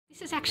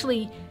This is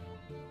actually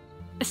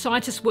a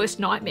scientist's worst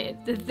nightmare.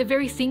 The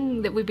very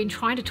thing that we've been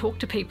trying to talk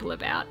to people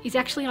about is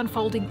actually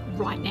unfolding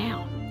right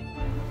now.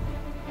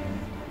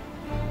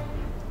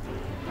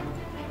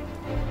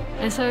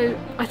 And so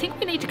I think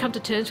we need to come to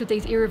terms with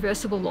these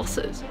irreversible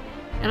losses.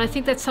 And I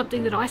think that's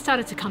something that I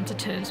started to come to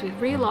terms with,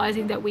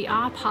 realising that we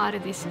are part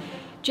of this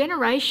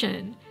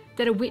generation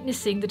that are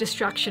witnessing the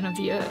destruction of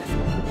the Earth.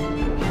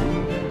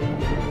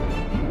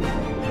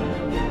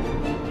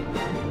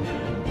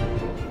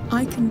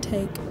 I can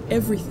take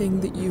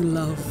everything that you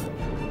love,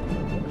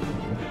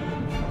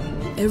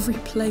 every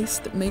place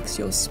that makes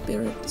your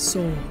spirit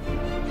soar.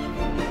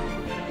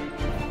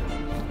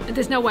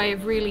 There's no way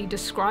of really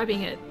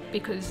describing it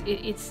because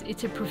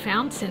it's a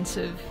profound sense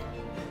of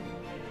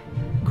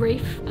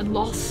grief and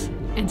loss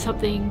and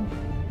something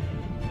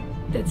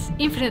that's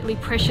infinitely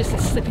precious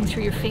that's slipping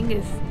through your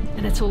fingers,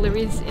 and that's all there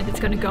is, and it's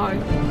going to go.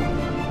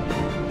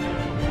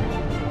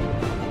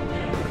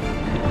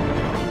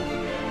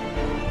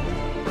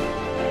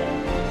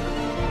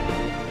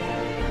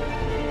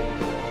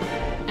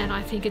 And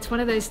I think it's one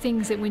of those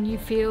things that when you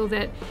feel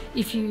that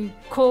if you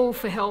call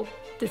for help,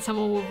 that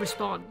someone will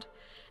respond.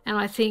 And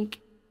I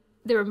think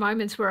there are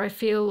moments where I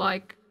feel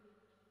like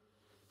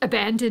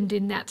abandoned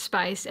in that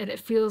space, and it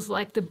feels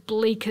like the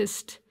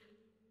bleakest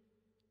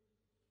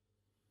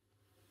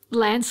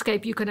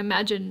landscape you can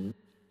imagine.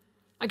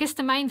 I guess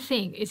the main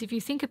thing is if you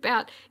think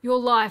about your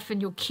life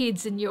and your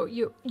kids and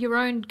your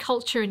own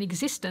culture and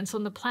existence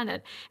on the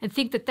planet and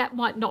think that that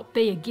might not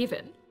be a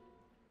given.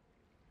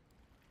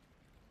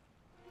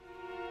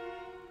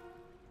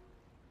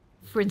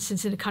 For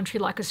instance, in a country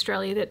like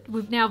Australia, that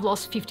we've now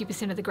lost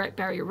 50% of the Great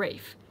Barrier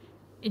Reef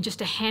in just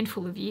a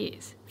handful of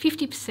years.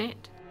 50%.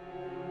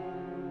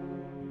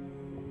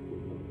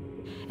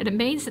 And it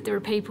means that there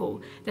are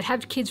people that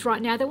have kids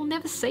right now that will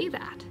never see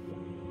that.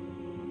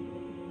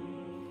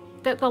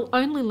 That they'll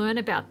only learn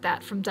about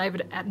that from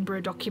David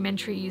Attenborough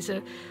documentaries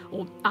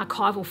or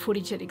archival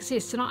footage that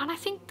exists. And I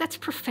think that's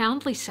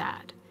profoundly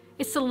sad.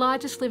 It's the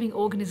largest living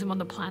organism on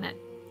the planet,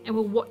 and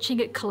we're watching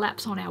it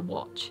collapse on our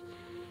watch.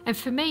 And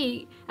for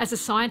me, as a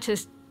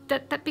scientist,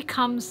 that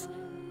becomes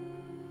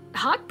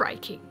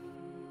heartbreaking.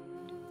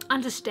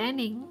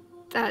 Understanding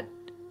that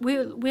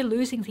we're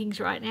losing things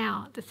right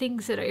now, the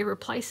things that are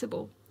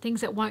irreplaceable, things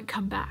that won't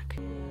come back.